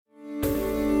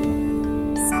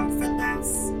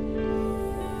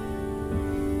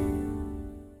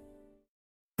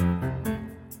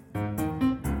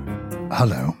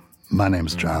Hello, my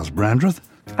name's Giles Brandreth.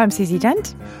 I'm Susie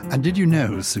Dent. And did you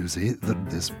know, Susie,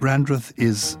 that this Brandreth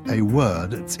is a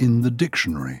word? It's in the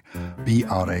dictionary,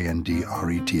 Brandreth.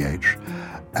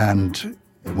 And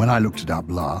when I looked it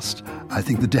up last, I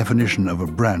think the definition of a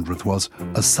Brandreth was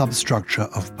a substructure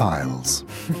of piles.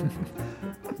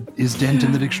 Is Dent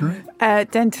in the dictionary?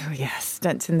 Dent, oh yes,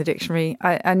 Dent's in the dictionary.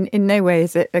 And in no way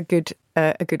is it a good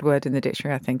word in the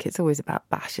dictionary, I think. It's always about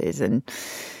bashes and,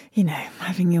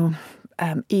 having your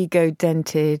ego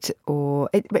dented, or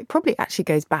it probably actually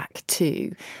goes back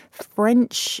to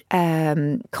French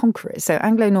conquerors, so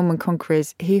Anglo-Norman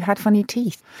conquerors who had funny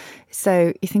teeth.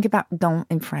 So you think about dent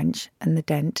in French and the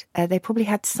dent, they probably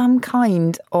had some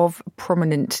kind of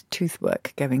prominent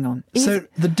toothwork going on. So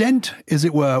the dent, as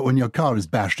it were, when your car is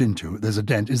bashed into, there's a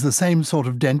dent, is the same sort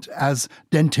of dent as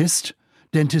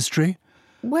dentistry?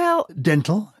 Well,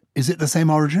 dental? Is it the same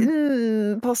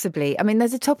origin? Possibly. I mean,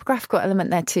 there's a topographical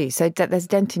element there too. So there's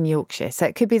Dent in Yorkshire. So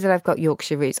it could be that I've got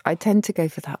Yorkshire roots. I tend to go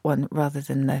for that one rather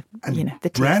than the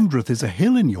teeth. Brandreth is a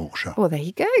hill in Yorkshire. Well, there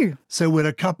you go. So we're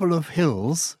a couple of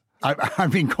hills.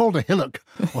 I've been called a hillock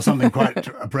or something quite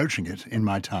approaching it in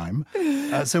my time.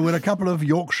 So we're a couple of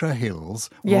Yorkshire hills,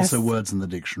 yes. Also words in the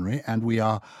dictionary, and we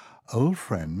are old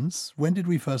friends. When did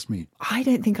we first meet? I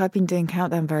don't think I've been doing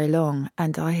Countdown very long,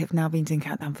 and I have now been doing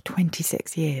Countdown for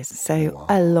 26 years, so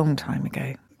a long time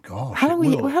ago. Gosh. How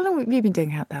long have you been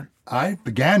doing Countdown? I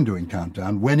began doing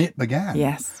Countdown when it began.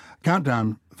 Yes.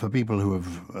 Countdown, for people who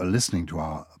are listening to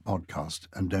our podcast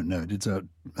and don't know it, it's a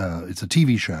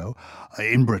TV show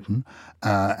in Britain,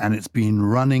 and it's been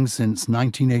running since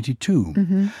 1982.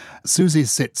 Mm-hmm. Susie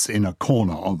sits in a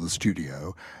corner of the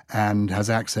studio and has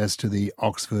access to the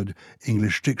Oxford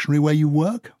English Dictionary where you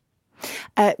work.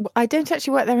 I don't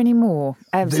actually work there anymore.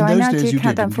 So I now do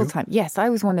Countdown full time. Yes, I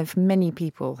was one of many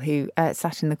people who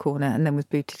sat in the corner and then was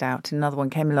booted out. Another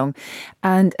one came along.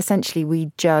 And essentially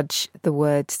we judge the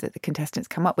words that the contestants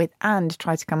come up with and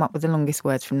try to come up with the longest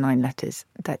words from 9 letters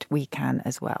that we can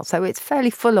as well. So it's fairly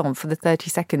full on for the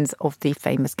 30 seconds of the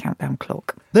famous countdown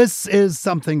clock. This is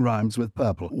Something Rhymes with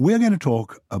Purple. We're going to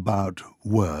talk about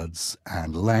words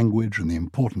and language and the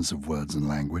importance of words and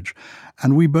language.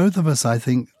 And we both of us, I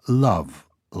think, love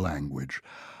language.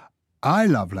 I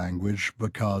love language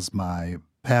because my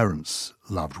parents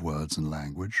loved words and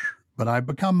language, but I've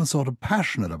become sort of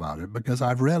passionate about it because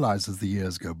I've realized as the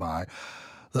years go by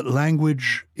that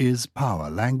language is power.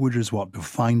 Language is what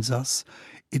defines us.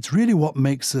 It's really what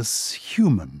makes us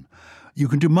human. You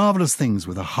can do marvelous things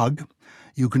with a hug.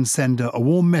 You can send a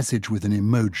warm message with an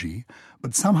emoji,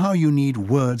 but somehow you need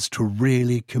words to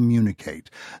really communicate.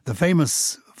 The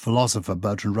famous philosopher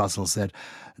Bertrand Russell said,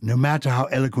 no matter how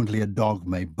eloquently a dog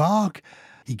may bark,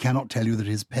 he cannot tell you that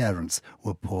his parents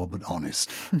were poor but honest.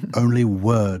 Only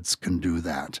words can do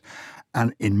that.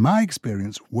 And in my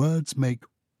experience, words make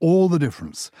all the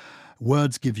difference.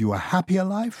 Words give you a happier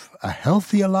life, a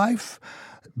healthier life.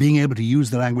 Being able to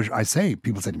use the language,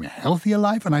 people say to me, a healthier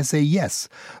life? And I say yes,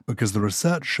 because the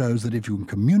research shows that if you can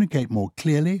communicate more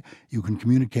clearly, you can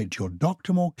communicate to your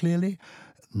doctor more clearly,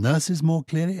 nurses more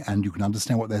clearly, and you can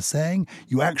understand what they're saying.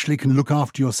 You actually can look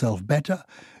after yourself better.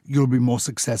 You'll be more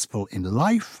successful in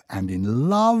life and in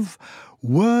love.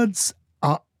 Words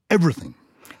are everything.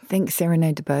 Think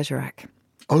Cyrano de Bergerac.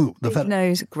 Oh, He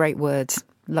knows great words.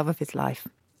 Love of his life.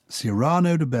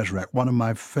 Cyrano de Bergerac, one of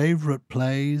my favourite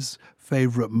plays,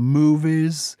 favourite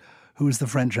movies. Who is the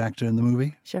French actor in the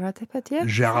movie? Gérard Depardieu.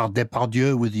 Gérard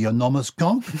Depardieu with the enormous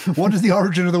conch. What is the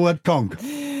origin of the word conch?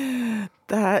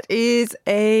 That is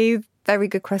a very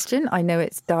good question. I know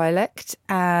it's dialect,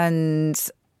 and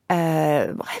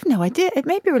I have no idea. It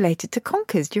may be related to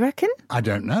conkers, do you reckon? I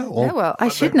don't know. I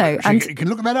should know. You can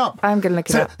look that up. I'm going to look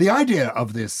it up. The idea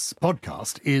of this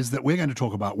podcast is that we're going to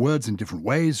talk about words in different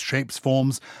ways, shapes,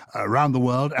 forms around the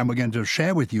world, and we're going to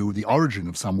share with you the origin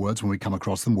of some words when we come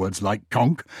across them, words like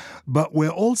conch. But we're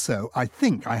also, I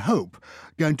hope,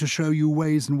 going to show you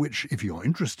ways in which, if you're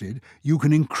interested, you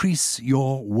can increase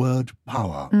your word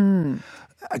power.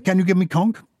 Can you give me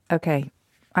conch? Okay.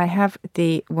 I have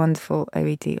the wonderful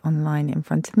OED online in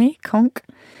front of me. Conch,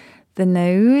 the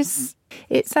nose.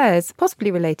 It says,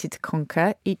 possibly related to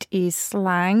conquer. It is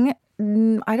slang.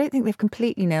 I don't think they've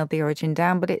completely nailed the origin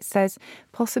down, but it says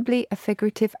possibly a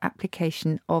figurative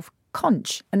application of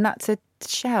conch. And that's a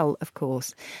shell, of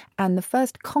course. And the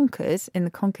first conkers in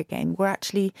the conker game were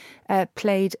actually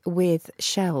played with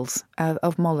shells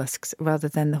of mollusks rather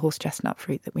than the horse chestnut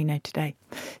fruit that we know today.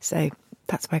 So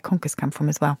that's where conkers come from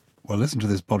as well. Well, listen to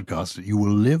this podcast. You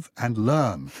will live and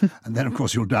learn. And then, of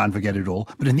course, you'll die and forget it all.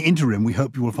 But in the interim, we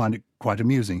hope you will find it quite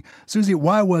amusing. Susie,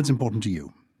 why are words important to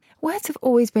you? Words have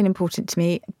always been important to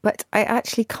me, but I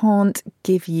actually can't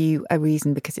give you a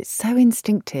reason because it's so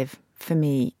instinctive for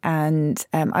me. And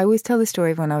I always tell the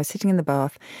story of when I was sitting in the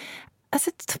bath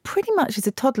pretty much as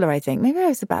a toddler, I think. Maybe I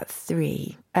was about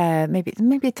 3, maybe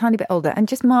a tiny bit older, and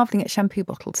just marvelling at shampoo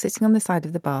bottles sitting on the side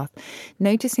of the bath,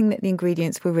 noticing that the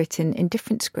ingredients were written in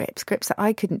different scripts that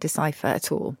I couldn't decipher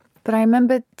at all. But I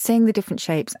remember seeing the different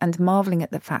shapes and marvelling at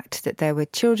the fact that there were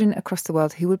children across the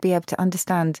world who would be able to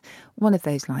understand one of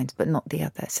those lines but not the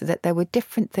other, so that there were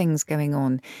different things going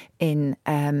on in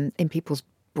people's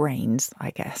brains, I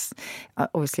guess.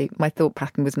 Obviously, my thought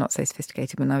pattern was not so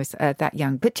sophisticated when I was that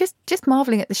young, but just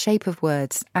marvelling at the shape of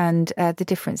words and the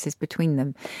differences between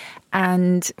them.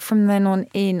 And from then on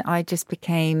in, I just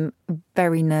became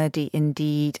very nerdy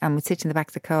indeed and would sit in the back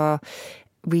of the car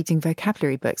reading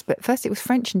vocabulary books. But first it was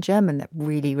French and German that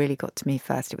really, really got to me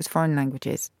first. It was foreign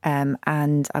languages. And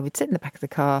I would sit in the back of the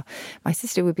car. My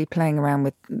sister would be playing around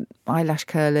with eyelash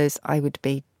curlers. I would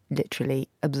be literally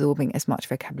absorbing as much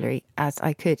vocabulary as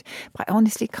I could. But I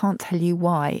honestly can't tell you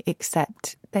why,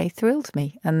 except they thrilled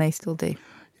me, and they still do.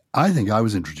 I think I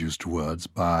was introduced to words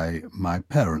by my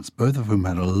parents, both of whom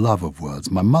had a love of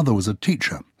words. My mother was a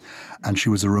teacher, and she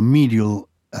was a remedial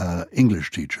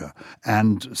English teacher.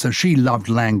 And so she loved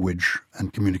language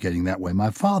and communicating that way.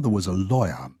 My father was a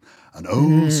lawyer, an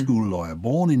old school lawyer,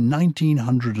 born in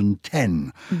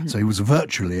 1910. So he was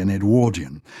virtually an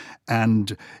Edwardian.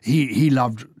 And he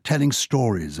loved telling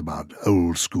stories about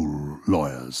old school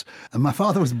lawyers. And my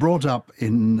father was brought up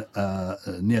in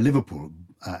near Liverpool.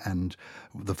 And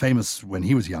the famous, when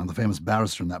he was young, the famous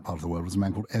barrister in that part of the world was a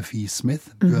man called F.E.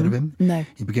 Smith. Have you heard of him? No.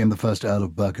 He became the first Earl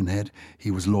of Birkenhead.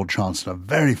 He was Lord Chancellor,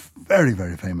 very, very,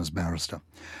 very famous barrister.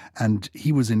 And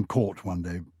he was in court one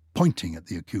day pointing at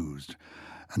the accused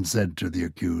and said to the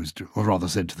accused, or rather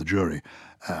said to the jury,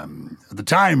 at the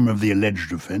time of the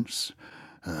alleged offence,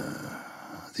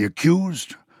 the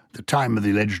accused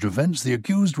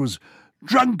was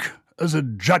drunk as a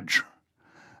judge.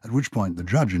 At which point the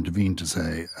judge intervened to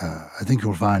say, I think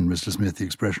you'll find, Mr. Smith, the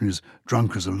expression is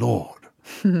drunk as a lord.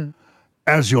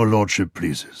 As your lordship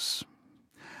pleases.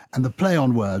 And the play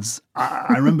on words,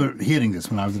 I remember hearing this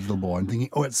when I was a little boy and thinking,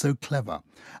 oh, it's so clever.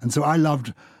 And so I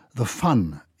loved the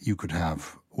fun you could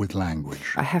have with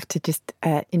language. I have to just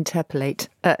interpolate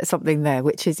something there,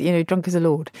 which is, drunk as a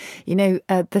lord.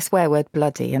 The swear word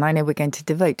bloody, and I know we're going to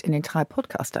devote an entire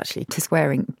podcast actually to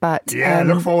swearing, but... Yeah,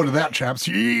 look forward to that, chaps.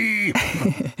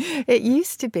 It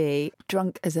used to be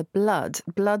drunk as a bloods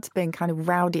being kind of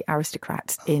rowdy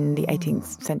aristocrats in the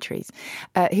 18th centuries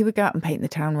who would go out and paint the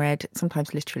town red,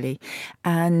 sometimes literally,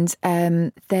 and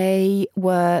they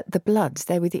were the bloods,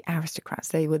 they were the aristocrats,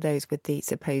 they were those with the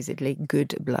supposedly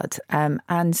good blood,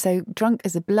 and so drunk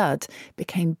as a blood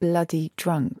became bloody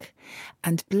drunk.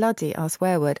 And bloody, our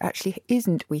swear word, actually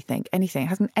isn't, we think, anything. It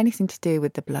hasn't anything to do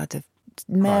with the blood of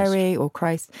Mary or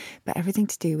Christ, but everything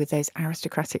to do with those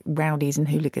aristocratic rowdies and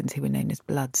hooligans who were known as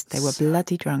bloods. They were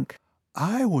bloody drunk.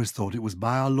 I always thought it was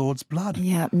by our Lord's blood.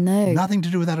 Yeah, no. Nothing to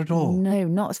do with that at all. No,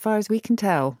 not as far as we can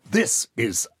tell. This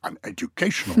is an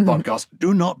educational podcast.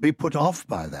 Do not be put off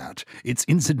by that. It's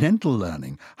incidental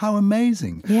learning. How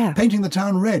amazing. Yeah. Painting the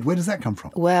town red, where does that come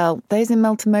from? Well, those in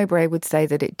Melton Mowbray would say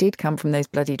that it did come from those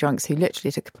bloody drunks who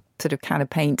literally took a sort of can of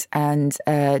paint and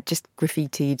just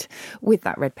graffitied with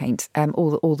that red paint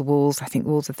all the walls, I think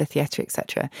walls of the theatre,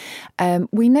 etc.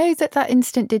 We know that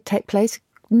incident did take place.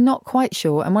 Not quite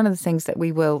sure. And one of the things that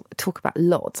we will talk about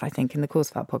lots, I think, in the course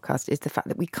of our podcast is the fact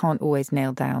that we can't always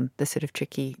nail down the sort of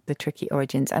tricky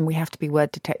origins, and we have to be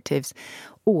word detectives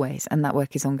always, and that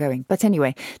work is ongoing. But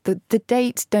anyway, the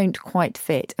dates don't quite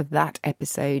fit of that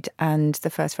episode and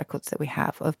the first records that we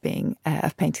have of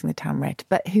painting the town red.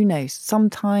 But who knows?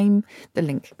 Sometime the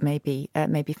link may be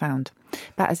found.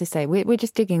 But as I say, we're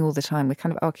just digging all the time. We're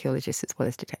kind of archaeologists as well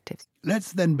as detectives.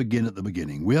 Let's then begin at the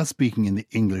beginning. We are speaking in the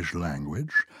English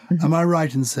language. Mm-hmm. Am I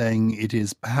right in saying it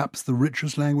is perhaps the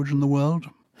richest language in the world?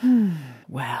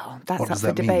 Well, that's up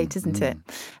for debate, isn't it?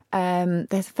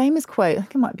 There's a famous quote, I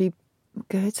think it might be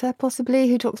Goethe possibly,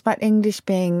 who talks about English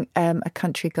being a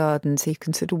country garden, so you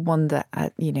can sort of wander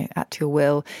at your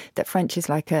will, that French is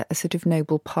like a sort of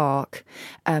noble park,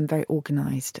 very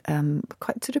organised,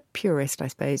 quite sort of purist, I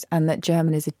suppose, and that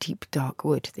German is a deep, dark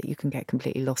wood that you can get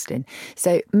completely lost in.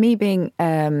 So me being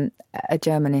a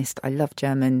Germanist, I love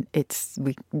German.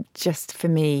 For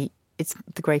me, it's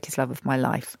the greatest love of my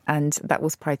life. And that will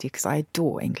surprise you because I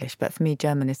adore English. But for me,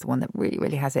 German is the one that really,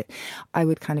 really has it. I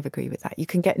would kind of agree with that. You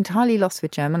can get entirely lost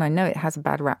with German. I know it has a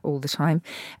bad rap all the time.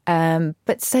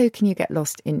 But so can you get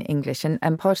lost in English.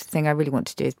 And part of the thing I really want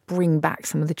to do is bring back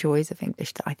some of the joys of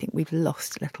English that I think we've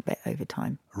lost a little bit over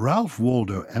time. Ralph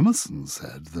Waldo Emerson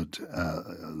said that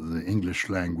the English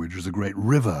language is a great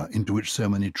river into which so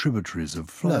many tributaries have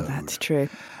flowed. Well, that's true.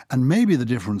 And maybe the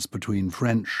difference between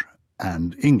French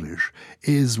and English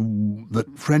is that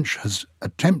French has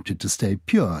attempted to stay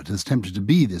pure. It has attempted to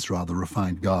be this rather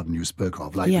refined garden you spoke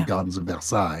of, like the gardens of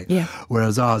Versailles,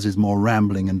 whereas ours is more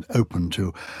rambling and open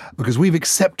to, because we've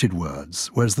accepted words,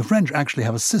 whereas the French actually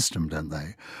have a system, don't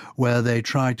they, where they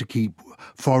try to keep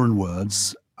foreign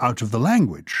words out of the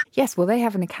language. Yes, well, they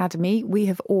have an academy. We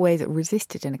have always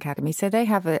resisted an academy. So they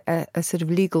have a sort of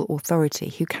legal authority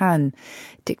who can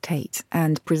dictate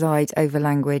and preside over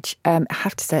language. I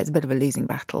have to say it's a bit of a losing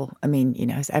battle. I mean, you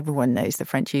know, as everyone knows, the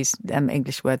French use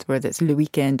English words, whether it's le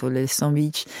weekend or le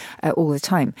sandwich, all the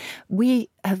time. We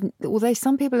have, although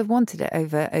some people have wanted it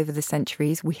over the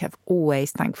centuries, we have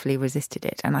always thankfully resisted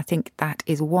it. And I think that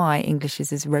is why English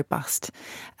is as robust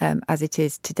as it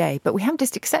is today. But we haven't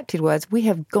just accepted words. We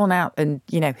have gone out and,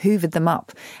 you know, hoovered them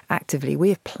up actively. We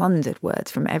have plundered words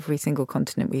from every single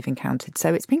continent we've encountered.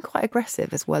 So it's been quite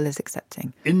aggressive as well as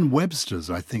accepting. In Webster's,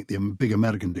 I think, the big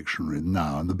American dictionary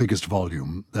now, in the biggest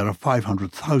volume, there are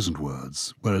 500,000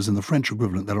 words, whereas in the French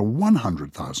equivalent, there are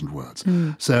 100,000 words.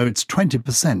 So it's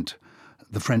 20%.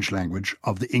 The French language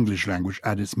of the English language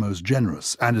at its most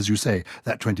generous. And as you say,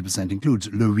 that 20% includes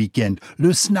le weekend,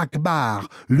 le snack bar,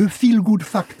 le feel-good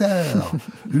factor,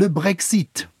 le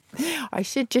Brexit. I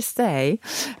should just say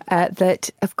that,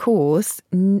 of course,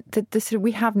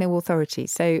 we have no authority.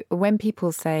 So when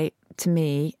people say to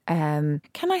me,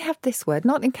 can I have this word?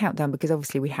 Not in Countdown, because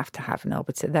obviously we have to have an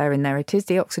arbiter there, and there it is,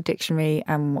 the Oxford Dictionary,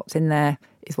 and what's in there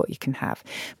is what you can have.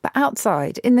 But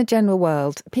outside, in the general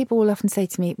world, people will often say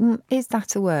to me, is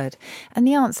that a word? And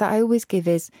the answer I always give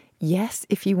is yes,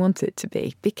 if you want it to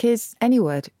be, because any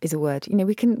word is a word. You know,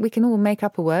 we can all make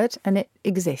up a word and it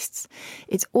exists.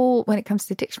 It's all, when it comes to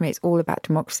the dictionary, it's all about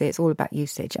democracy. It's all about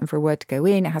usage. And for a word to go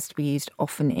in, it has to be used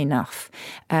often enough.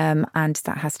 And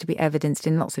that has to be evidenced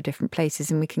in lots of different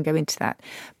places. And we can go into that.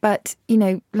 But, you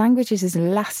know, language is as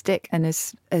elastic and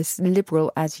as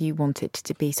liberal as you want it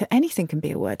to be. So anything can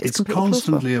be a word. It's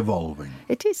constantly evolving.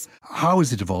 It is. How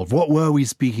has it evolved? What were we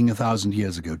speaking 1,000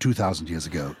 years ago, 2,000 years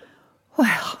ago?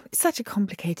 Well, it's such a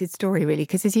complicated story, really,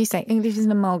 because as you say, English is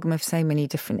an amalgam of so many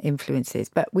different influences.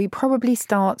 But we probably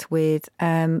start with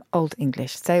Old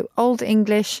English. So Old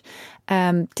English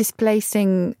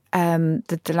displacing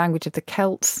the language of the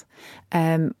Celts,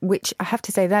 which I have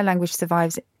to say their language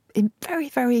survives in very,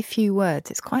 very few words.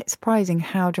 It's quite surprising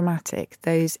how dramatic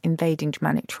those invading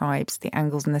Germanic tribes, the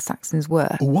Angles and the Saxons,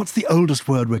 were. What's the oldest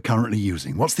word we're currently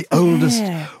using? What's the oldest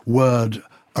word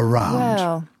around?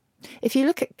 Well, if you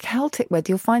look at Celtic words,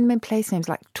 you'll find them in place names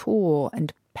like Tor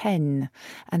and Pen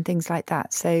and things like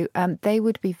that. So they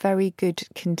would be very good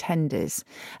contenders.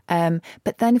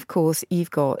 But then, of course,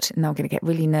 you've got, and I'm going to get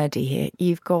really nerdy here,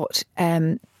 you've got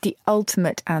the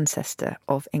ultimate ancestor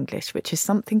of English, which is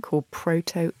something called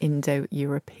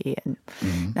Proto-Indo-European.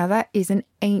 Now, that is an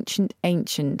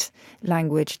ancient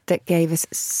language that gave us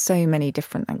so many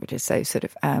different languages. So sort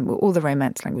of all the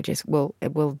Romance languages will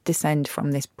descend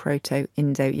from this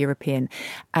Proto-Indo-European.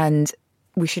 And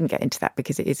we shouldn't get into that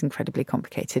because it is incredibly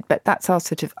complicated. But that's our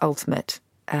sort of ultimate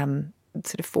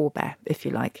sort of forebear, if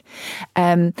you like.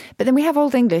 But then we have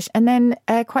Old English, and then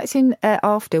quite soon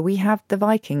after we have the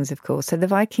Vikings, of course. So the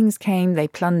Vikings came, they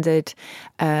plundered,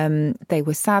 they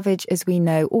were savage, as we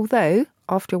know, although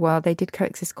after a while they did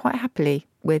coexist quite happily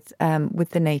with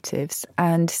the natives.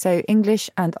 And so English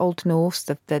and Old Norse,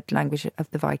 the language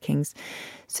of the Vikings,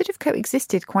 sort of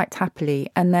coexisted quite happily.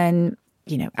 And then,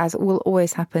 you know, as will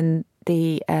always happen,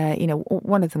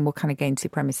 one of them will kind of gain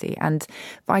supremacy. And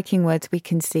Viking words we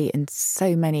can see in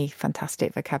so many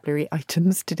fantastic vocabulary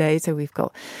items today. So we've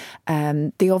got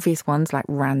the obvious ones like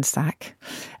ransack,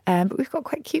 but we've got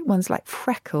quite cute ones like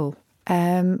freckle.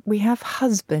 We have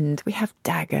husband, we have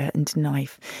dagger and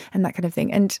knife and that kind of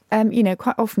thing. And,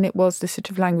 quite often it was the sort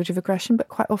of language of aggression, but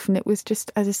quite often it was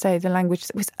just, as I say, the language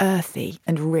that was earthy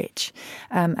and rich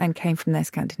and came from their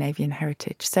Scandinavian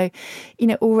heritage. So,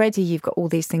 already you've got all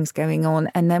these things going on.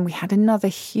 And then we had another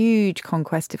huge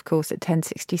conquest, of course, at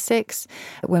 1066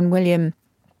 when William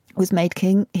was made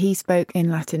king. He spoke in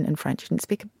Latin and French, didn't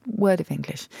speak a word of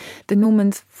English. The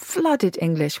Normans flooded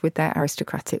English with their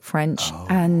aristocratic French.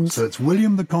 And so it's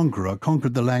William the Conqueror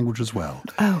conquered the language as well.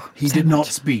 He so did not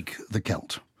much. speak the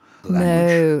Celt language.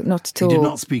 No, not at all. He did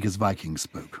not speak as Vikings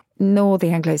spoke. nor the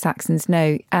Anglo-Saxons,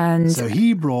 no. And so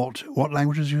he brought, what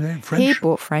languages you say? French? He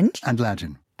brought French. And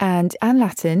Latin. And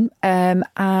Latin,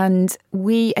 and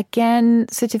we again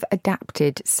sort of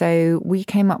adapted. So we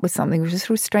came up with something which is a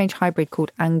sort of strange hybrid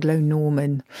called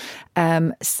Anglo-Norman.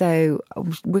 So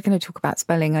we're going to talk about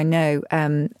spelling, I know,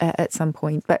 at some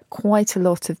point, but quite a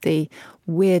lot of the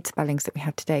weird spellings that we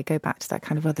have today go back to that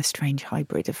kind of other strange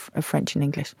hybrid of French and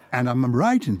English. And I'm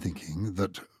right in thinking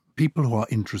that people who are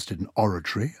interested in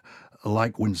oratory,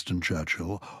 like Winston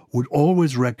Churchill, would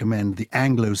always recommend the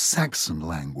Anglo-Saxon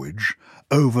language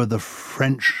over the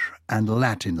French and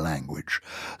Latin language,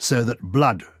 so that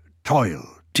blood, toil,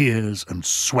 tears and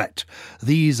sweat,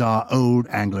 these are old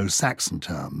Anglo-Saxon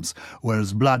terms,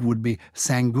 whereas blood would be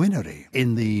sanguinary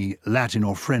in the Latin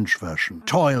or French version.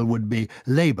 Toil would be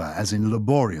labour, as in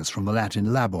laborious, from the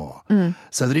Latin labor.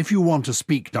 So that if you want to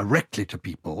speak directly to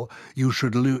people, you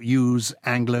should use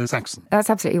Anglo-Saxon. That's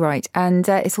absolutely right. And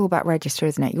it's all about register,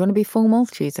 isn't it? You want to be formal,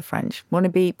 choose the French. Want to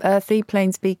be earthy,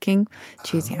 plain-speaking,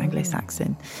 choose the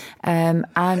Anglo-Saxon. And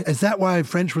is that why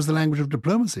French was the language of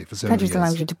diplomacy for so many years? French was the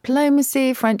language of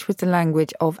diplomacy. French was the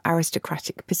language of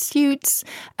aristocratic pursuits.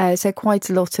 So quite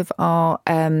a lot of our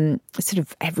sort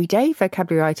of everyday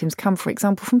vocabulary items come, for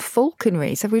example, from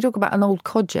falconry. So if we talk about an old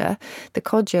codger, the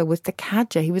codger was the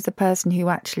cadger. He was the person who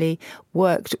actually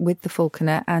worked with the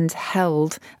falconer and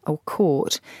held or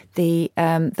caught the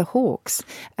hawks.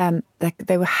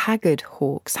 They were haggard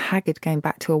hawks. Haggard going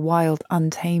back to a wild,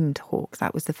 untamed hawk.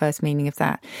 That was the first meaning of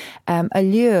that. A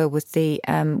lure was the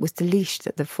leash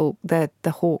that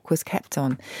the hawk was kept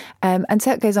on. And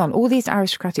so it goes on. All these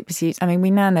aristocratic pursuits. I mean,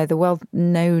 we now know the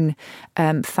well-known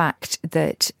fact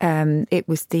that it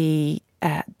was the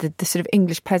sort of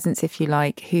English peasants, if you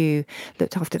like, who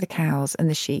looked after the cows and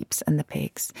the sheep and the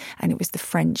pigs. And it was the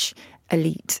French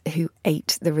elite who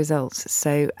ate the results.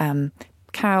 So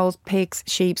cows, pigs,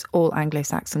 sheep, all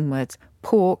Anglo-Saxon words.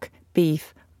 Pork,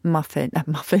 beef, mutton,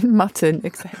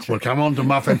 etc. We'll come on to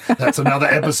muffin. That's another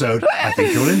episode. I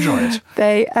think you'll enjoy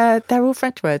it. They're all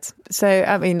French words. So,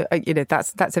 I mean,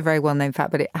 that's a very well-known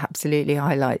fact, but it absolutely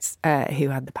highlights who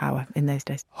had the power in those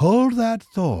days. Hold that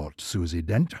thought, Susie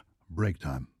Dent. Break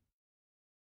time.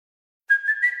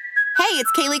 Hey,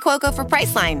 it's Kaylee Cuoco for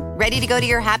Priceline. Ready to go to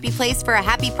your happy place for a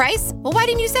happy price? Well, why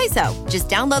didn't you say so? Just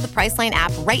download the Priceline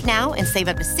app right now and save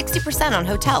up to 60% on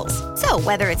hotels. So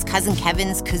whether it's Cousin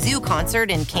Kevin's Kazoo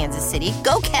Concert in Kansas City,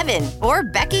 go Kevin, or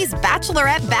Becky's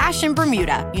Bachelorette Bash in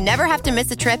Bermuda, you never have to miss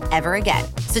a trip ever again.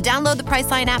 So download the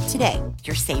Priceline app today.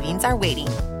 Your savings are waiting.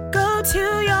 Go to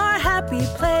your happy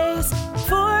place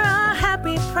for a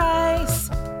happy price.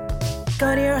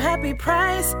 Go to your happy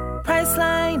price,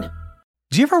 Priceline.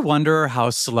 Do you ever wonder how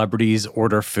celebrities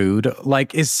order food?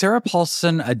 Like, is Sarah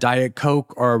Paulson a Diet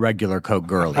Coke or a regular Coke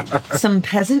girlie? Some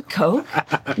peasant Coke?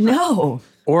 No.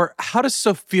 Or how does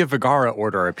Sofia Vergara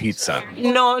order a pizza?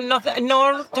 No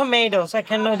tomatoes. I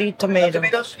cannot eat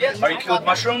tomatoes. Yes. Are you cool with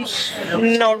mushrooms?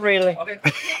 Not really.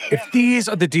 If these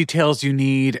are the details you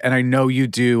need, and I know you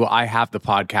do, I have the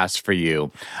podcast for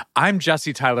you. I'm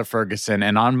Jesse Tyler Ferguson,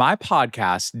 and on my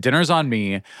podcast, Dinners on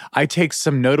Me, I take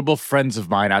some notable friends of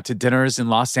mine out to dinners in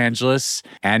Los Angeles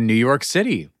and New York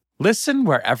City. Listen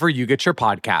wherever you get your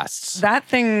podcasts. That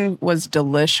thing was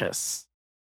delicious.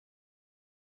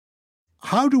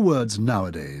 How do words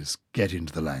nowadays get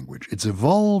into the language? It's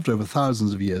evolved over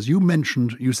thousands of years.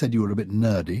 You said you were a bit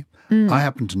nerdy. I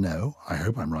happen to know, I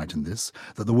hope I'm right in this,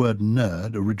 that the word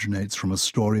nerd originates from a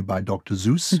story by Dr.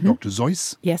 Seuss, Dr.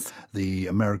 Seuss. Yes. The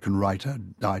American writer,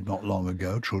 died not long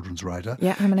ago, children's writer.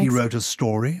 Yeah, he wrote a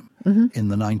story in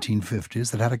the 1950s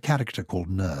that had a character called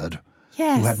Nerd.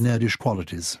 Yes. Who had nerdish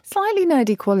qualities. Slightly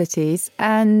nerdy qualities.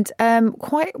 And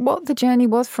quite what the journey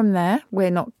was from there, we're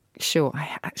not sure.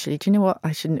 Do you know what?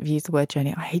 I shouldn't have used the word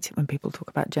journey. I hate it when people talk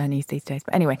about journeys these days.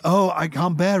 But anyway. Oh, I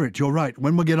can't bear it. You're right.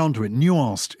 When we get onto it,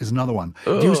 nuanced is another one.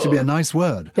 It used to be a nice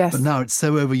word. Yes. But now it's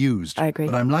so overused. I agree.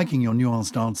 But I'm liking your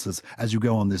nuanced answers as you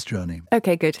go on this journey.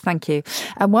 Okay, good. Thank you.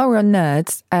 And while we're on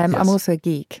nerds, Yes. I'm also a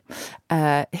geek.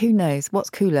 Who knows?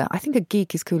 What's cooler? I think a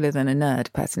geek is cooler than a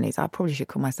nerd, personally. So I probably should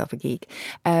call myself a geek.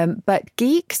 But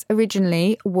geeks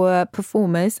originally were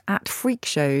performers at freak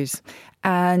shows.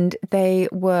 And they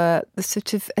were the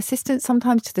sort of assistants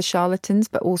sometimes to the charlatans,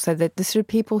 but also the sort of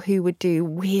people who would do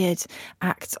weird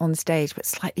acts on stage, but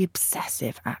slightly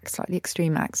obsessive acts, slightly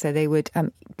extreme acts. So they would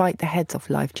bite the heads off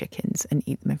live chickens and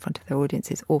eat them in front of their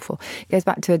audiences. Awful. It goes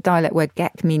back to a dialect word,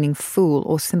 geck, meaning fool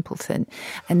or simpleton.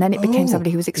 And then it became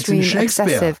somebody who was extreme,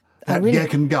 excessive. really?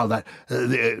 Geck and Gull.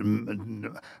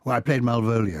 Well, I played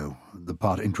Malvolio, the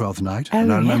part in Twelfth Night,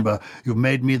 and I remember you've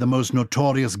made me the most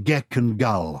notorious Geck and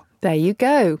Gull. There you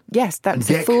go. Yes, that's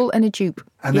a Geck. fool and a dupe.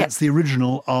 And that's the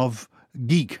original of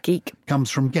geek. Geek.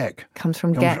 Comes from Geck. Comes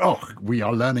from Geck. Oh, we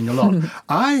are learning a lot.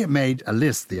 I made a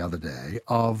list the other day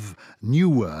of new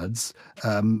words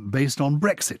based on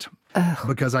Brexit.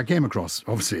 Because I came across,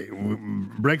 obviously,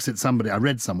 Brexit, I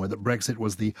read somewhere that Brexit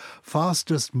was the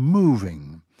fastest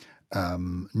moving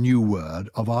new word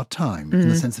of our time, in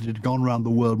the sense that it had gone around the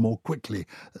world more quickly.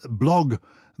 Blog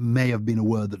may have been a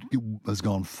word that has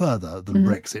gone further than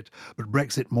Brexit, but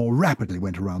Brexit more rapidly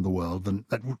went around the world than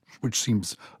that, which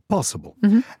seems possible.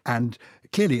 And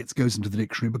clearly it goes into the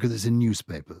dictionary because it's in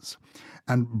newspapers.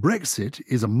 And Brexit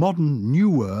is a modern new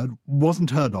word,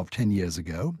 wasn't heard of 10 years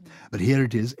ago, but here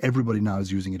it is. Everybody now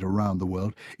is using it around the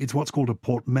world. It's what's called a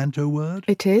portmanteau word.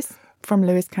 It is. From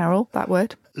Lewis Carroll, that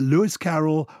word. Lewis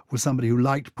Carroll was somebody who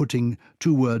liked putting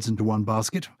two words into one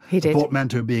basket. He did. A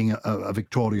portmanteau being a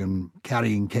Victorian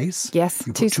carrying case. Yes,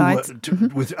 You two put sides.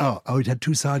 It had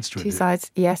two sides to it. Two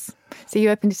sides, yes. So you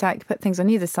opened it out, you put things on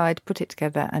either side, put it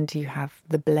together, and you have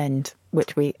the blend,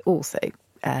 which we also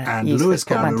And use Lewis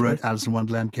for Carroll, who portmanteaus. wrote Alice in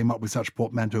Wonderland, came up with such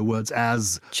portmanteau words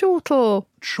as Chortle,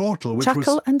 chortle, which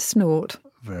chuckle was and snort.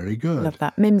 very good. Love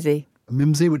that. Mimsy.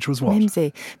 Mimsy, which was what?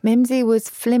 Mimsy. Mimsy was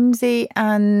flimsy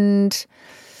and...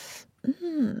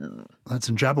 That's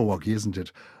in Jabberwocky, isn't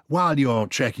it? While you're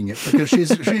checking it, because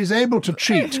she's able to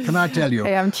cheat, can I tell you?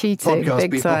 Hey, I'm cheating, podcast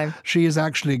big people, time. She has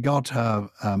actually got her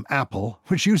apple,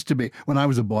 which used to be, when I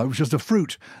was a boy, it was just a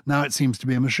fruit. Now it seems to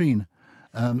be a machine.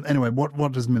 Anyway,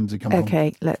 what does Mimsy come on?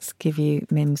 Okay, let's give you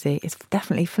Mimsy. It's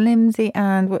definitely flimsy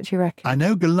and what do you reckon? I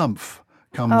know Galumph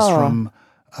comes from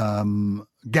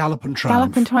Gallop and Triumph.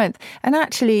 Gallop and Triumph. And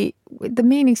actually, the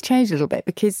meaning's changed a little bit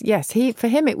because, yes, for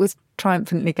him it was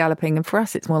triumphantly galloping, and for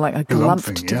us it's more like a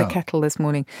galumphed to the kettle this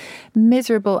morning.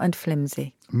 Miserable and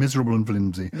flimsy. Miserable and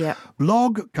flimsy. Yeah.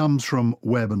 Blog comes from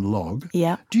web and log.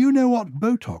 Yeah. Do you know what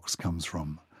Botox comes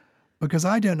from? Because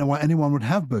I don't know why anyone would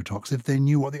have Botox if they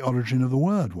knew what the origin of the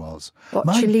word was.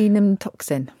 Botulinum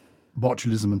toxin.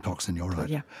 Botulism and toxin, you're right.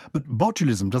 Yeah. But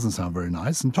botulism doesn't sound very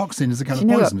nice, and toxin is a kind Do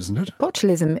of you know poison, what? isn't it?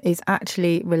 Botulism is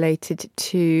actually related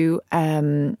to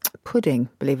pudding,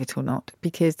 believe it or not,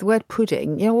 because the word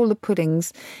pudding, all the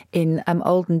puddings in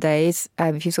olden days,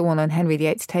 if you saw one on Henry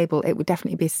VIII's table, it would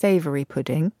definitely be a savoury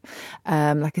pudding,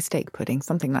 like a steak pudding,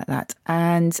 something like that.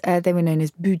 And they were known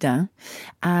as boudin.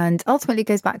 And ultimately it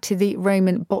goes back to the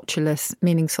Roman botulus,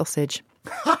 meaning sausage.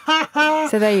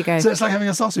 So there you go. So it's like having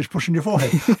a sausage pushed in your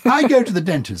forehead. I go to the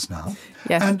dentist now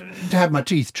Yes. and to have my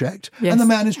teeth checked, Yes. and the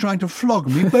man is trying to flog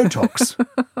me Botox.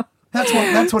 That's what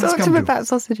it's Talk to come me to. about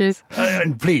sausages.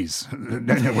 And please, don't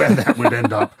know where that would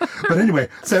end up. But anyway,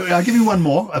 so I'll give you one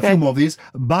more, a few more of these.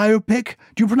 Biopic.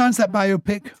 Do you pronounce that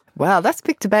biopic? Well, that's a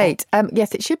big debate.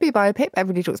 Yes, it should be a biopic.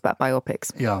 Everybody talks about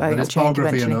biopics. Yeah, I think but it's that'll change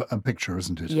biography and eventually. a picture,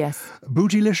 isn't it? Yes.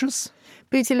 Bootylicious.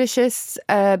 Bootylicious,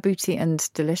 booty and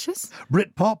delicious.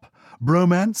 Britpop.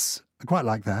 Bromance. I quite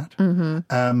like that.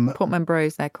 Portman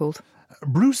Bros, they're called.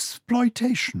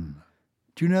 Bruceploitation.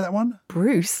 Do you know that one?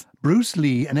 Bruce. Bruce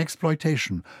Lee and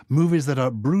exploitation. Movies that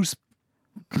are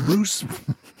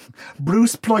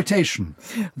Bruceploitation.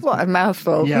 What a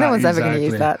mouthful. Yeah, No one's ever going to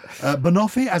use that.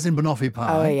 Banoffee, as in banoffee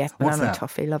pie. Oh, yes, What's banana that?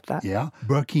 toffee. Love that. Yeah.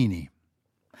 Burkini.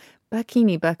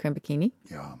 Burkini, burqa and bikini.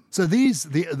 Yeah. So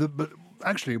but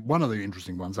actually, one of the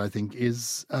interesting ones, I think,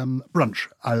 is brunch.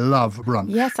 I love brunch.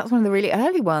 Yes, that's one of the really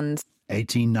early ones.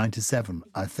 1897,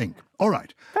 I think. All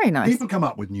right. Very nice. People come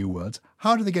up with new words.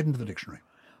 How do they get into the dictionary?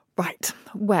 Right.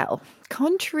 Well,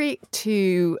 contrary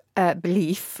to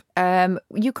belief,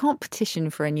 you can't petition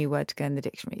for a new word to go in the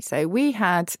dictionary. So we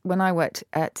had, when I worked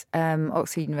at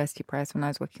Oxford University Press, when I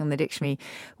was working on the dictionary,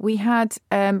 we had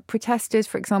protesters,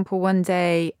 for example, one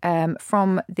day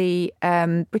from the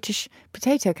British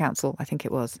Potato Council, I think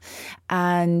it was.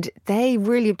 And they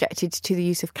really objected to the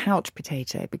use of couch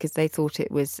potato because they thought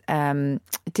it was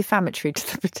defamatory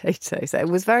to the potato. So it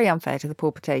was very unfair to the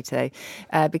poor potato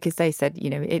because they said,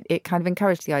 it kind of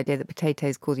encouraged the idea that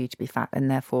potatoes cause you to be fat and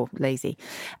therefore lazy.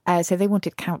 So they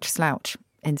wanted couch slouch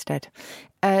instead.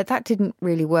 That didn't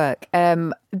really work.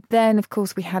 Then, of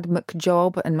course, we had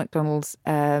McJob and McDonald's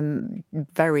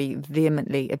very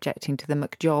vehemently objecting to the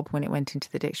McJob when it went into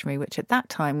the dictionary, which at that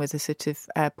time was a sort of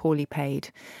poorly paid,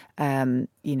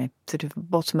 sort of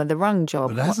bottom of the rung job.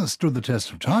 But it hasn't stood the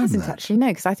test of time, Hasn't that. actually, no,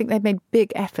 because I think they've made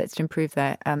big efforts to improve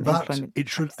their But employment. it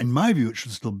should, in my view, it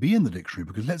should still be in the dictionary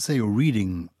because let's say you're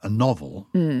reading a novel,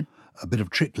 a bit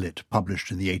of chick lit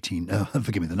published in the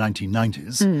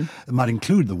 1990s, it might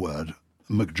include the word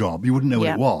McJob, you wouldn't know what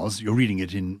Yeah. it was. You're reading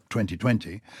it in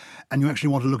 2020, and you actually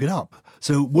want to look it up.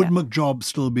 So would McJob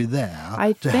still be there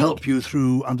I to think- help you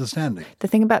through understanding? The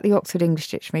thing about the Oxford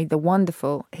English Dictionary, the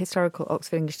wonderful historical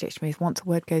Oxford English Dictionary, is once a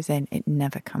word goes in, it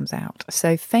never comes out.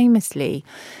 So famously,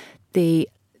 the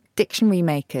dictionary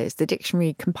makers, the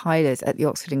dictionary compilers at the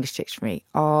Oxford English Dictionary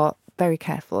are very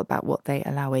careful about what they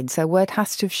allow in. So a word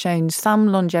has to have shown some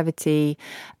longevity,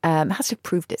 has to have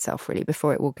proved itself really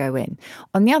before it will go in.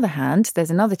 On the other hand,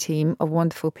 there's another team of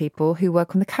wonderful people who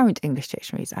work on the current English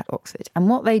dictionaries at Oxford. And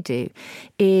what they do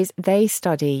is they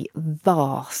study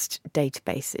vast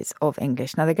databases of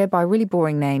English. Now, they go by a really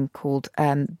boring name called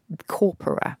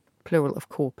corpora, plural of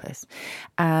corpus.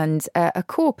 And a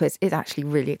corpus is actually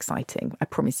really exciting, I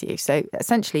promise you. So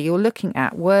essentially, you're looking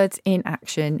at words in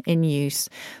action, in use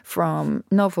from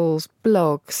novels,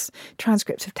 blogs,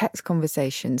 transcripts of text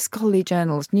conversations, scholarly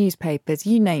journals, newspapers,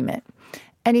 you name it.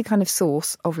 Any kind of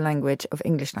source of language, of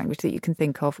English language that you can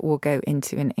think of will go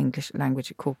into an English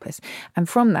language corpus. And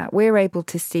from that, we're able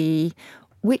to see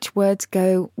which words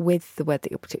go with the word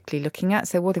that you're particularly looking at.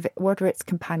 So what are its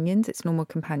companions, its normal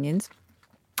companions?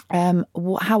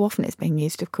 How often it's being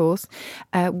used, of course,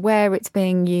 where it's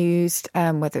being used,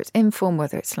 whether it's informal,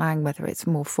 whether it's slang, whether it's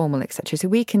more formal, etc. So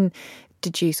we can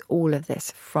deduce all of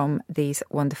this from these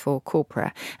wonderful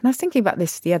corpora. And I was thinking about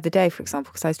this the other day, for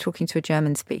example, because I was talking to a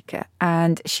German speaker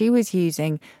and she was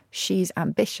using "she's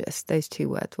ambitious," those two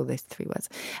words, or those three words,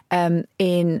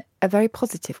 in a very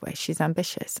positive way. She's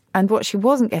ambitious. And what she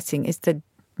wasn't getting is the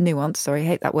nuance, sorry, I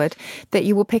hate that word, that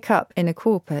you will pick up in a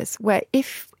corpus, where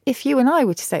if you and I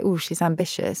were to say, oh, she's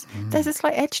ambitious, there's a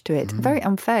slight edge to it. Very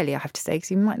unfairly, I have to say,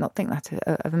 because you might not think that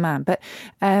of a man. But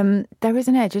there is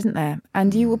an edge, isn't there?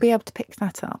 And you will be able to pick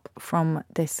that up from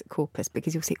this corpus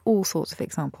because you'll see all sorts of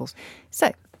examples.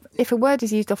 So if a word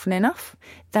is used often enough,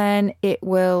 then it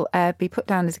will be put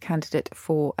down as a candidate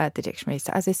for the dictionary.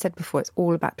 So as I said before, it's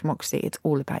all about democracy. It's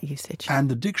all about usage. And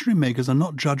the dictionary makers are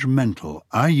not judgmental.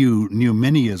 I knew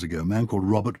many years ago a man called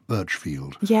Robert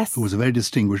Birchfield, Yes. who was a very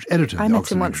distinguished editor of I the met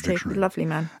Oxford him English once too. Dictionary. Lovely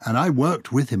man. And I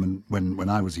worked with him when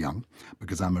I was young,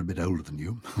 because I'm a bit older than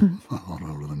you, a lot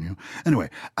older than you. Anyway,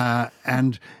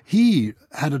 and he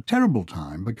had a terrible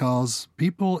time because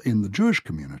people in the Jewish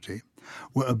community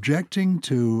were objecting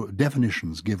to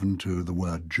definitions given to the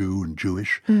word Jew and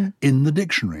Jewish in the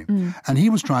dictionary. And he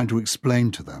was trying to explain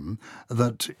to them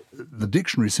that the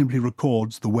dictionary simply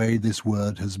records the way this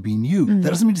word has been used. That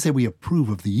doesn't mean to say we approve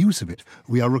of the use of it.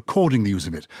 We are recording the use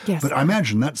of it. Yes. But I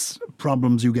imagine that's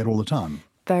problems you get all the time.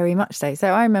 Very much so. So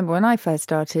I remember when I first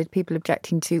started, people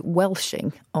objecting to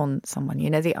Welshing on someone,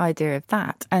 the idea of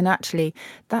that. And actually,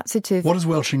 that sort of... What does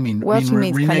Welshing mean? Welshing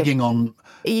means kind of- reneging on...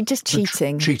 You're just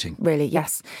cheating. Cheating. Really,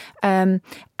 yes. The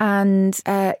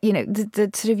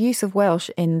sort of use of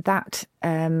Welsh in that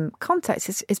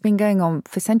context has been going on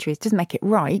for centuries. It doesn't make it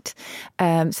right.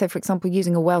 So, for example,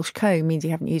 using a Welsh comb means you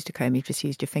haven't used a comb, you've just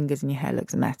used your fingers and your hair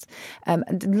looks a mess.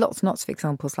 And lots and lots of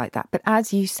examples like that. But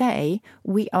as you say,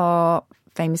 we are...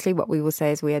 Famously, what we will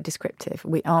say is we are descriptive.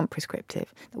 We aren't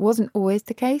prescriptive. That wasn't always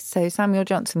the case. So Samuel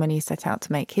Johnson, when he set out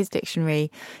to make his dictionary,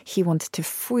 he wanted to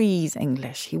freeze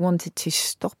English. He wanted to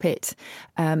stop it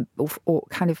or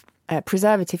kind of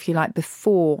preserve it, if you like,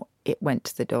 before it went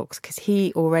to the dogs, because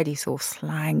he already saw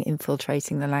slang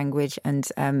infiltrating the language and,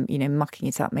 mucking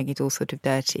it up, making it all sort of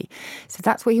dirty. So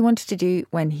that's what he wanted to do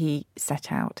when he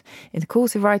set out. In the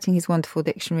course of writing his wonderful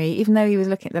dictionary, even though he was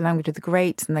looking at the language of the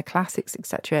greats and the classics,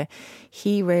 etc.,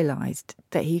 he realised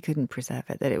that he couldn't preserve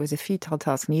it, that it was a futile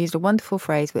task. And he used a wonderful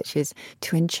phrase, which is,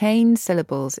 to enchain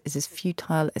syllables is as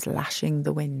futile as lashing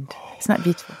the wind. Isn't that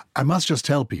beautiful? I must just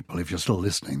tell people, if you're still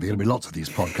listening, there are going to be lots of these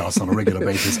podcasts on a regular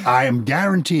basis. I am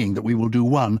guaranteeing that we will do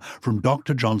one from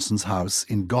Dr. Johnson's house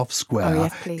in Gough Square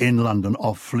yes, please. in London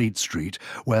off Fleet Street,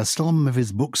 where some of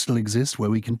his books still exist, where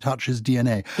we can touch his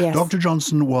DNA. Yes. Dr.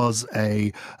 Johnson was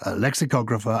a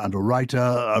lexicographer and a writer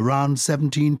around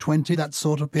 1720, that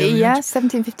sort of period. Yes,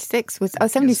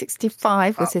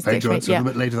 1765 was his Very dictionary. good. So a little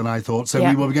bit later than I thought. So Yeah.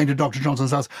 we will be going to Dr.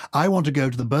 Johnson's house. I want to go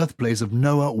to the birthplace of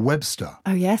Noah Webster.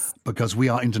 Oh, yes. Because we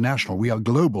are international, we are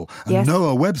global. And Yes.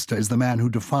 Noah Webster is the man who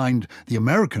defined the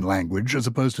American language as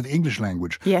opposed to the English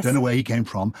language. Yes. Don't know where he came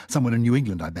from. Somewhere in New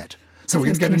England, I bet. So we're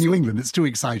going to go to New England. It's too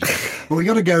exciting. Well, we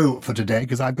got to go for today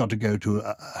because I've got to go to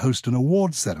host an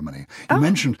awards ceremony. You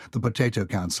mentioned the Potato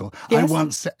Council. Yes.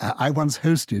 I once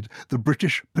hosted the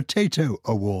British Potato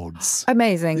Awards.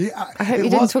 Amazing. Yeah, I hope it you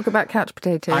didn't was- talk about couch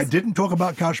potatoes. I didn't talk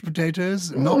about couch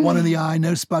potatoes, not one in the eye,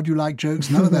 no spud you like jokes,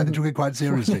 none of that. They took it quite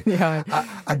seriously. Yeah.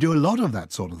 I do a lot of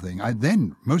that sort of thing.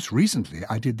 Most recently,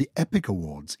 I did the EPIC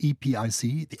Awards,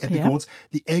 EPIC, the EPIC Yeah. Awards,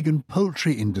 the Egg and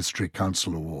Poultry Industry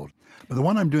Council Award. But the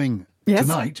one I'm doing Yes.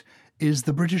 tonight is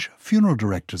the British Funeral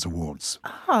Directors Awards.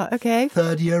 Oh, okay.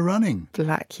 3rd year running.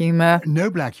 Black humour. No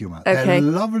black humour. Okay. They're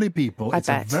lovely people. I It's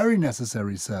bet. a very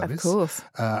necessary service. Of course.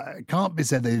 Can't be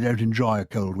said they don't enjoy a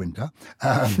cold winter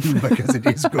because it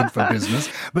is good for business.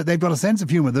 But they've got a sense of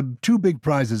humour. The 2 big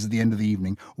prizes at the end of the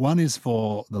evening. One is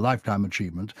for the Lifetime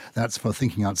Achievement. That's for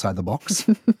thinking outside the box.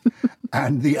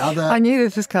 And the other... I knew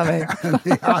this was coming. And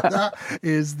the other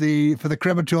is for the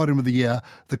crematorium of the year,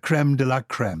 the creme de la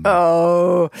creme.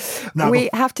 Oh, Now, we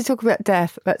have to talk about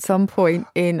death at some point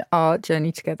in our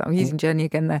journey together. I'm using journey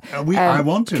again there. I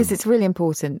want to. Because it's really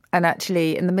important. And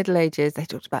actually, in the Middle Ages, they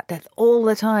talked about death all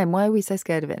the time. Why are we so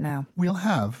scared of it now? We'll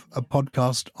have a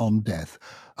podcast on death.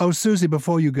 Oh, Susie,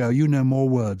 before you go, you know more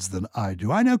words than I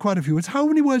do. I know quite a few words. How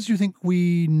many words do you think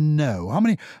we know?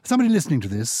 Somebody listening to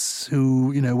this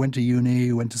who, went to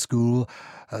uni, went to school,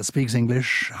 speaks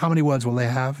English, how many words will they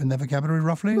have in their vocabulary,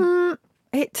 roughly?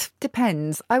 It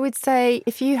depends. I would say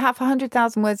if you have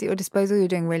 100,000 words at your disposal, you're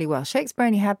doing really well. Shakespeare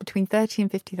only had between 30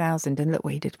 and 50,000, and look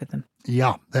what he did with them.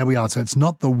 Yeah, there we are. So it's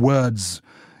not the words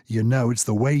it's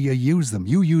the way you use them.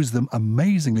 You use them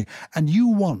amazingly. And you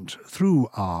want, through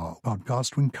our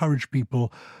podcast, to encourage people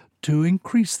to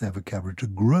increase their vocabulary, to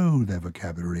grow their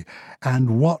vocabulary.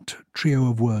 And what trio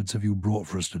of words have you brought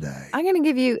for us today? I'm going to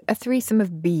give you a threesome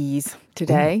of B's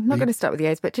today. Ooh, Not going to start with the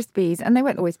A's, but just B's. And they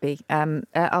won't always be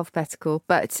alphabetical.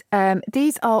 But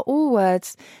these are all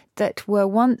words that were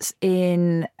once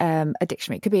in a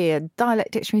dictionary. It could be a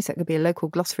dialect dictionary, so it could be a local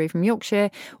glossary from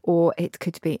Yorkshire, or it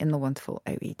could be in the wonderful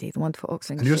OED, the wonderful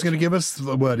Oxford And you're just going to give us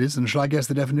the word is, and shall I guess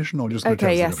the definition, or just going to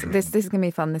Okay, tell us yes. the This definition? is going to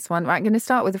be fun, this one. Right, I'm going to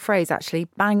start with a phrase, actually.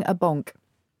 Bang-a-bonk.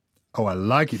 Oh, I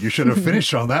like it. You should have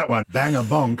finished on that one.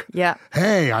 Bang-a-bonk. Yeah.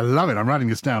 Hey, I love it. I'm writing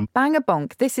this down.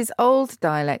 Bang-a-bonk. This is old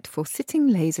dialect for sitting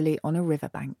lazily on a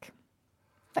riverbank.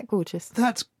 Isn't that gorgeous?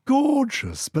 That's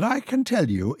gorgeous, but I can tell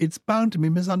you it's bound to be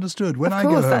misunderstood. When Of I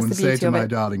course, go that's home and the say beauty to of my it.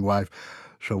 darling wife,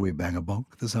 shall we bang a bonk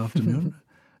this afternoon?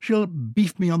 She'll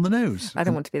beef me on the nose. I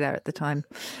don't want to be there at the time.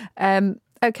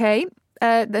 Okay,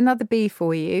 another B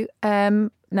for you.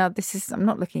 Now, this is, I'm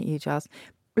not looking at you, Giles.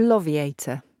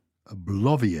 Bloviator. A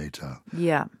bloviator.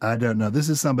 Yeah. I don't know. This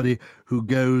is somebody who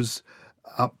goes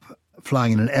up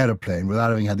flying in an aeroplane without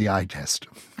having had the eye test.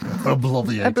 A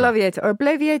bloviator. A bloviator. Or a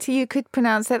bloviator, you could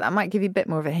pronounce it. That might give you a bit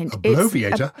more of a hint. A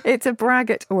bloviator? It's a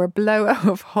bracket or a blower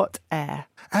of hot air.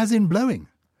 As in blowing.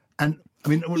 And, I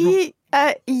mean...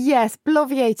 Yes,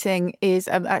 bloviating is,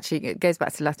 actually, it goes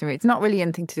back to Latin root. It's not really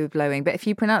anything to do with blowing, but if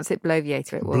you pronounce it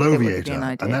bloviator, it will give you an bloviator.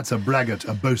 idea. And that's a braggart,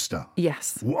 a boaster.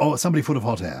 Yes. Oh, somebody full of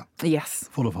hot air. Yes.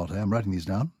 Full of hot air. I'm writing these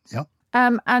down. Yeah.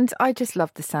 And I just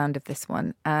love the sound of this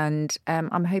one. And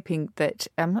I'm hoping that,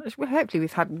 hopefully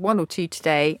we've had one or two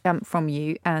today from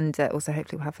you, and also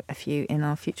hopefully we'll have a few in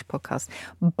our future podcast.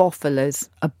 Boffalers,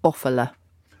 a boffler.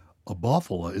 A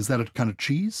boffler, is that a kind of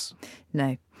cheese?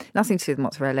 No, nothing to do with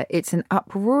mozzarella. It's an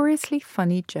uproariously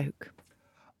funny joke.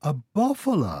 A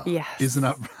boffler? Yes. Is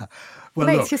an well,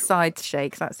 Makes look, your sides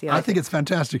shake, that's the idea. I think it's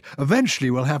fantastic. Eventually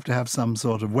we'll have to have some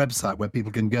sort of website where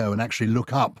people can go and actually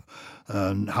look up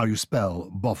how you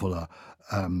spell boffler.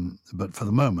 But for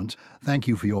the moment, thank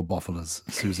you for your bofflers,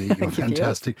 Susie. You're Thank you.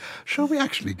 fantastic. Shall we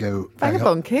actually go...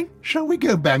 Bang-a-bonking? Shall we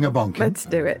go bang-a-bonking? Let's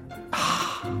do it.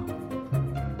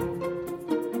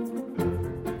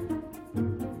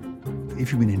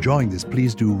 If you've been enjoying this,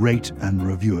 please do rate and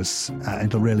review us.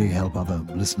 It'll really help other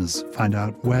listeners find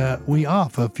out where we are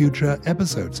for future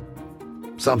episodes.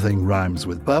 Something Rhymes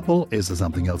with Purple is a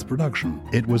Something Else production.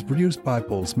 It was produced by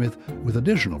Paul Smith with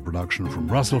additional production from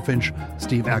Russell Finch,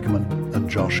 Steve Ackerman and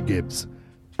Josh Gibbs.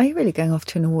 Are you really going off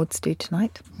to an awards do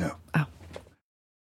tonight? No. Oh.